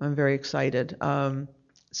show. I'm very excited. I'm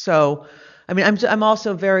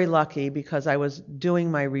also very lucky, because I was doing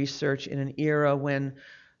my research in an era when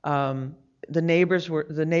the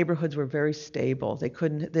neighborhoods were very stable. They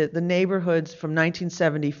couldn't the neighborhoods from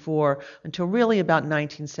 1974 until really about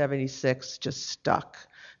 1976 just stuck.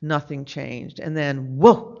 Nothing changed. And then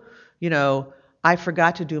whoa, I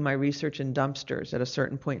forgot to do my research in dumpsters at a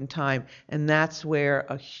certain point in time, and that's where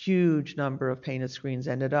a huge number of painted screens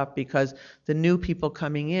ended up, because the new people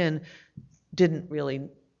coming in didn't really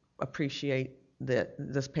appreciate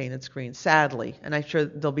this painted screen, sadly, and I'm sure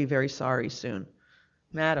they'll be very sorry soon.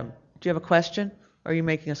 Madam, do you have a question, or are you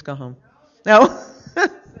making us go home? No?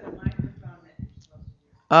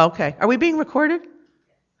 Okay. Are we being recorded?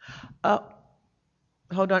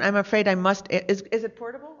 Hold on. I'm afraid I must. Is it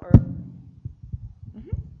portable? Or?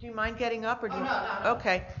 Do you mind getting up, or do you? No.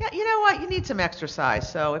 Okay. Yeah. You know what? You need some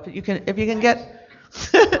exercise. So if you can get.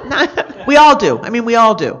 We all do. I mean, we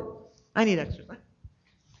all do. I need exercise.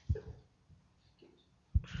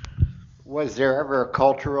 Was there ever a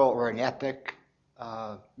cultural or an ethnic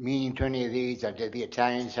meaning to any of these? Or did the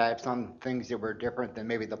Italians have some things that were different than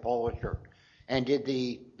maybe the Polish? And did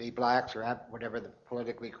the blacks, or whatever the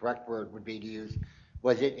politically correct word would be to use,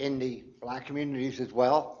 was it in the black communities as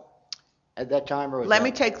well at that time? Or Let me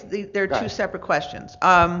take there are two separate questions.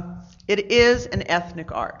 It is an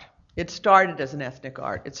ethnic art. It started as an ethnic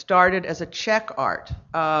art. It started as a Czech art.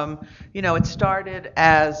 It started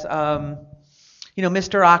as Mr.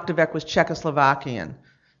 Octavek was Czechoslovakian.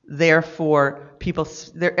 Therefore,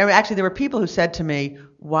 there were people who said to me,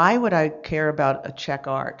 why would I care about a Czech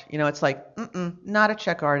art? It's like, not a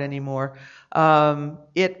Czech art anymore.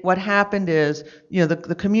 What happened is,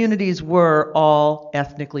 the communities were all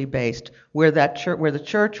ethnically based. Where the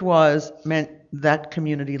church was meant that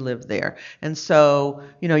community lived there. And so,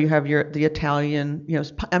 you have the Italian,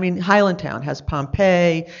 Highlandtown has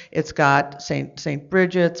Pompeii, it's got St.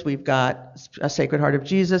 Bridget's, we've got a Sacred Heart of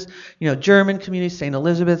Jesus, German communities, St.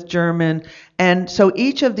 Elizabeth German. And so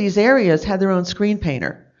each of these areas had their own screen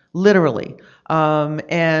painter, literally.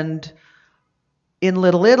 And in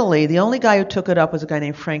Little Italy, the only guy who took it up was a guy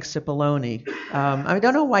named Frank Cipollone. I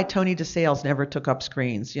don't know why Tony DeSales never took up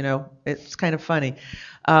screens, it's kind of funny.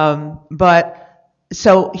 But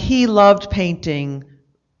so he loved painting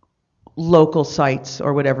local sites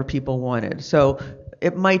or whatever people wanted. So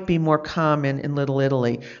it might be more common in Little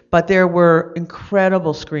Italy, but there were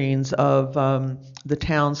incredible screens of the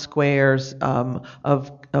town squares of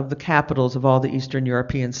the capitals of all the Eastern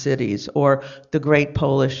European cities, or the great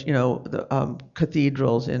Polish,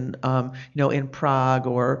 cathedrals in in Prague,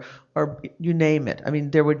 or you name it. I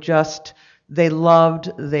mean, there were just. They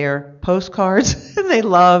loved their postcards, and they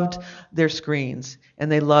loved their screens,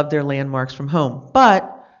 and they loved their landmarks from home.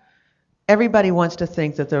 But everybody wants to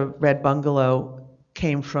think that the Red Bungalow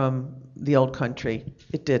came from the old country.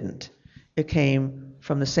 It didn't. It came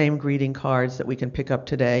from the same greeting cards that we can pick up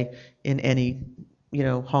today in any,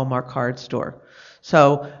 Hallmark card store.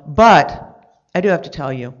 So, but I do have to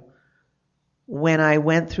tell you, when I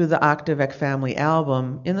went through the Octavek family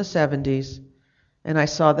album in the 70s, and I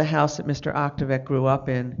saw the house that Mr. Octavek grew up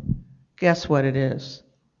in, guess what it is?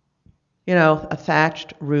 A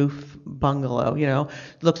thatched roof bungalow,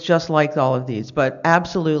 looks just like all of these. But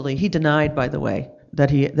absolutely, he denied, by the way,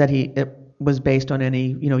 that it was based on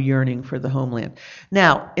any, yearning for the homeland.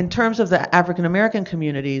 Now, in terms of the African American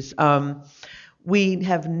communities, we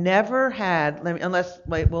have never had, do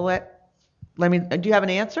you have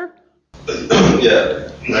an answer?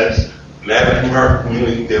 Yeah, that's the African American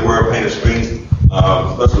community. They were painted screens.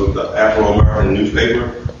 Especially with the Afro-American newspaper,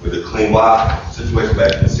 with the clean block situation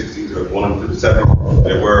back in the 60s or 157,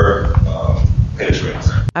 there were painted screens.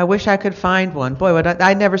 I wish I could find one. Boy,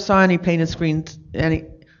 I never saw any painted screens. I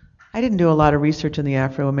didn't do a lot of research in the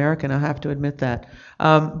Afro-American, I have to admit that.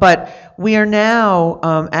 But we are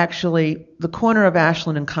now actually, the corner of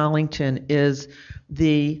Ashland and Collington is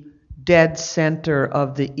the dead center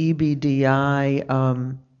of the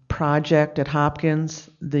EBDI project at Hopkins,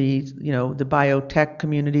 the biotech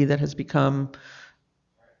community that has become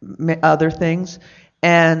other things.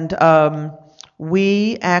 And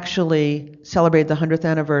we actually celebrated the 100th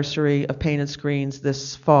anniversary of Painted Screens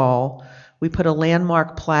this fall. We put a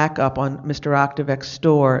landmark plaque up on Mr. Octavek's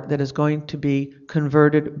store that is going to be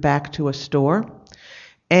converted back to a store.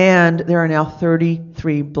 And there are now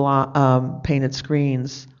 33 painted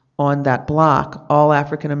screens on that block, all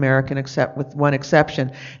African American except with one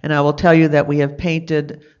exception. And I will tell you that we have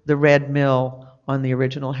painted the Red Mill on the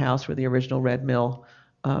original house where the original Red Mill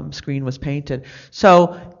screen was painted.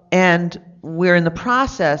 So, and we're in the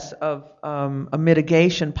process of a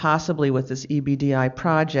mitigation possibly with this EBDI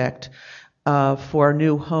project for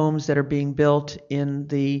new homes that are being built in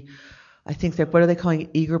the I think that, what are they calling it,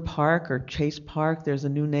 Eager Park or Chase Park? There's a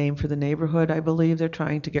new name for the neighborhood, I believe. They're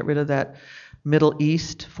trying to get rid of that Middle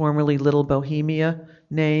East, formerly Little Bohemia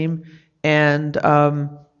name. And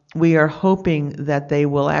we are hoping that they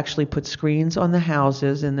will actually put screens on the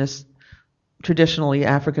houses in this traditionally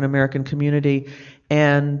African American community,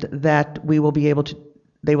 and that we will be able to,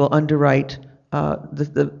 they will underwrite,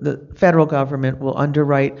 the federal government will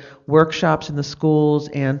underwrite workshops in the schools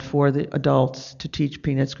and for the adults to teach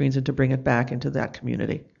peanut screens and to bring it back into that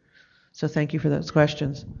community. So thank you for those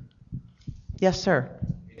questions. Yes, sir.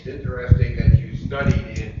 It's interesting that you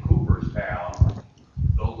studied in Cooperstown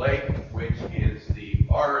the lake, which is the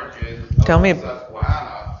origin of the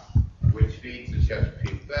Susquehanna, which feeds the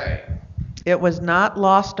Chesapeake Bay. It was not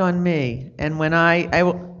lost on me. And when I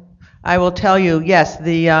will tell you, yes,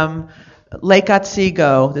 the Lake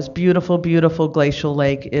Otsego, this beautiful, beautiful glacial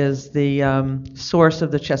lake, is the source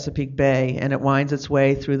of the Chesapeake Bay, and it winds its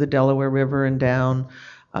way through the Delaware River and down,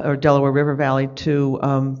 or Delaware River Valley to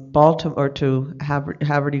Baltimore, or to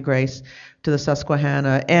Havre de Grace, to the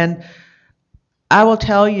Susquehanna. And I will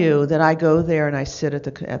tell you that I go there and I sit at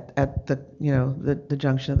the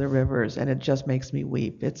junction of the rivers, and it just makes me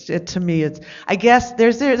weep. To me, I guess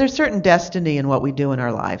there's certain destiny in what we do in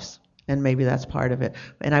our lives. And maybe that's part of it.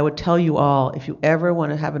 And I would tell you all, if you ever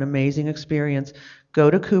want to have an amazing experience, go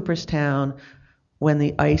to Cooperstown when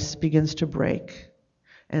the ice begins to break.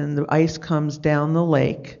 And the ice comes down the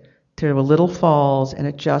lake to little falls, and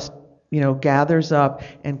it just, gathers up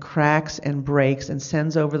and cracks and breaks and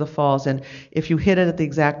sends over the falls. And if you hit it at the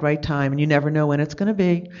exact right time, and you never know when it's going to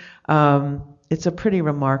be, it's a pretty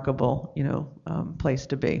remarkable, place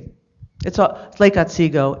to be. Lake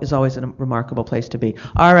Otsego is always a remarkable place to be.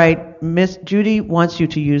 All right, Miss Judy wants you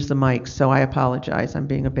to use the mic, so I apologize. I'm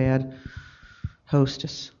being a bad host.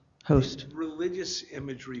 Did religious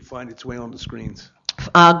imagery find its way on the screens?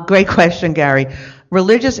 Great question, Gary.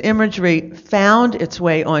 Religious imagery found its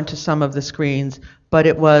way onto some of the screens, but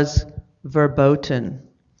it was verboten.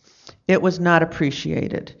 It was not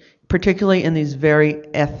appreciated, particularly in these very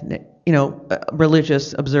ethnic,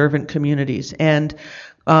 religious, observant communities. And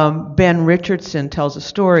Ben Richardson tells a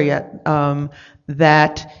story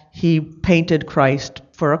that he painted Christ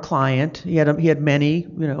for a client. He had many,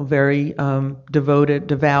 very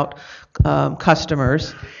devout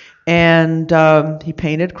customers, and he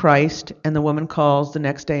painted Christ. And the woman calls the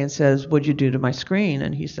next day and says, "What'd you do to my screen?"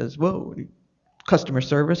 And he says, "Whoa." Customer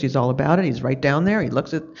service, he's all about it. He's right down there. He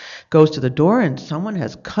goes to the door, and someone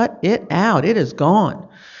has cut it out. It is gone.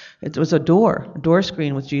 It was a door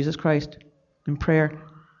screen with Jesus Christ in prayer.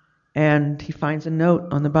 And he finds a note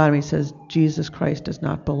on the bottom. He says, "Jesus Christ does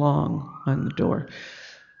not belong," on the door.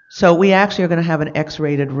 So we actually are going to have an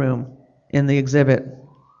X-rated room in the exhibit.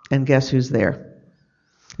 And guess who's there?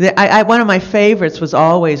 One of my favorites was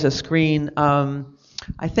always a screen,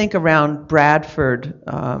 I think around Bradford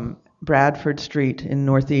Street in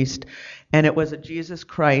Northeast. And it was a Jesus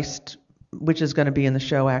Christ, which is going to be in the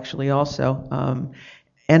show actually also,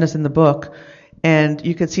 and is in the book. And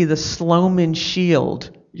you could see the Sloman shield,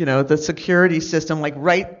 the security system, like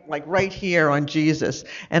right here on Jesus.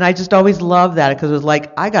 And I just always loved that, because it was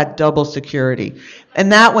like, I got double security.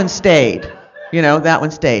 And that one stayed.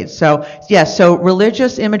 So, yes, so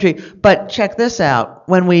religious imagery. But check this out.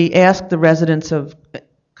 When we asked the residents of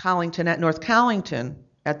Collington, at North Collington,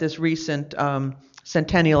 at this recent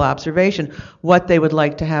centennial observation, what they would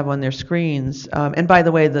like to have on their screens. And by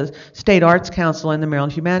the way, the State Arts Council and the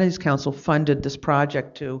Maryland Humanities Council funded this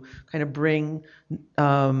project to kind of bring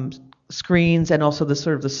screens and also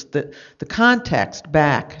the context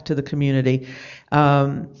back to the community.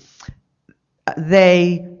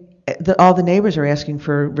 All the neighbors are asking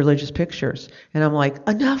for religious pictures, and I'm like,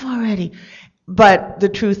 enough already. But the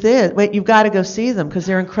truth is, you've got to go see them, because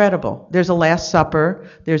they're incredible. There's a Last Supper.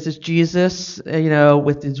 There's this Jesus,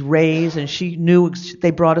 with his rays, and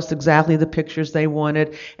they brought us exactly the pictures they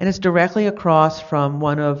wanted. And it's directly across from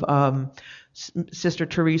one of Sister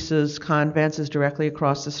Teresa's convents, is directly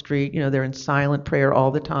across the street. They're in silent prayer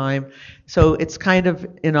all the time. So it's kind of,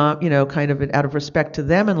 out of respect to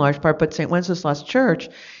them in large part. But St. Wenceslas Church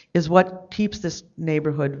is what keeps this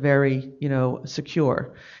neighborhood very,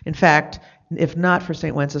 secure. In fact, if not for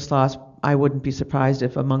St. Wenceslas, I wouldn't be surprised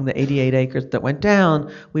if among the 88 acres that went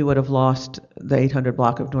down, we would have lost the 800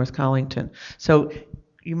 block of North Collington. So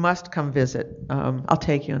you must come visit. I'll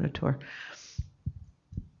take you on a tour.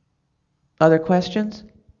 Other questions?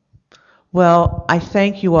 Well, I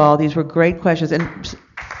thank you all. These were great questions. And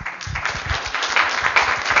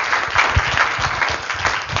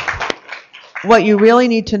what you really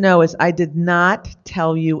need to know is I did not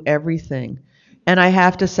tell you everything. And I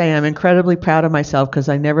have to say, I'm incredibly proud of myself because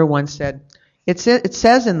I never once said, it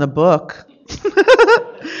says in the book.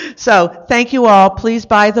 So thank you all. Please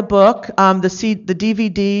buy the book. The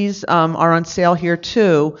DVDs are on sale here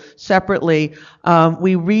too, separately.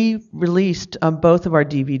 We re-released both of our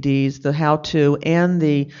DVDs, the how-to and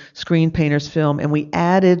the Screen Painters film, and we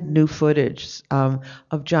added new footage of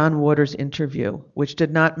John Waters' interview, which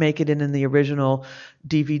did not make it in the original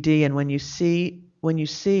DVD. And when you see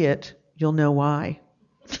it, you'll know why.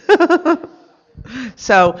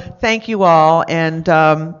 So thank you all, and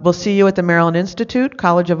we'll see you at the Maryland Institute,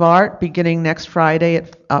 College of Art, beginning next Friday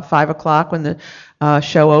at 5 o'clock when the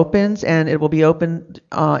show opens, and it will be open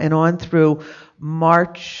and on through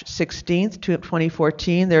March 16th,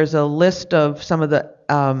 2014. There's a list of some of the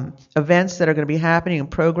events that are going to be happening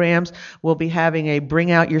and programs. We'll be having a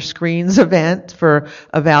Bring Out Your Screens event for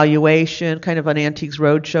evaluation, kind of an Antiques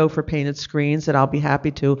Roadshow for painted screens that I'll be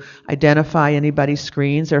happy to identify anybody's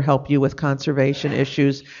screens or help you with conservation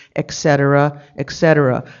issues, et cetera, et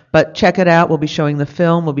cetera. But check it out. We'll be showing the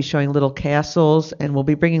film. We'll be showing little castles, and we'll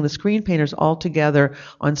be bringing the screen painters all together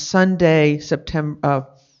on Sunday,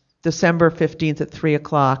 December 15th at 3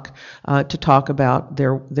 o'clock to talk about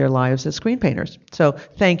their lives as screen painters. So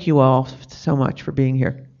thank you all so much for being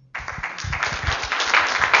here.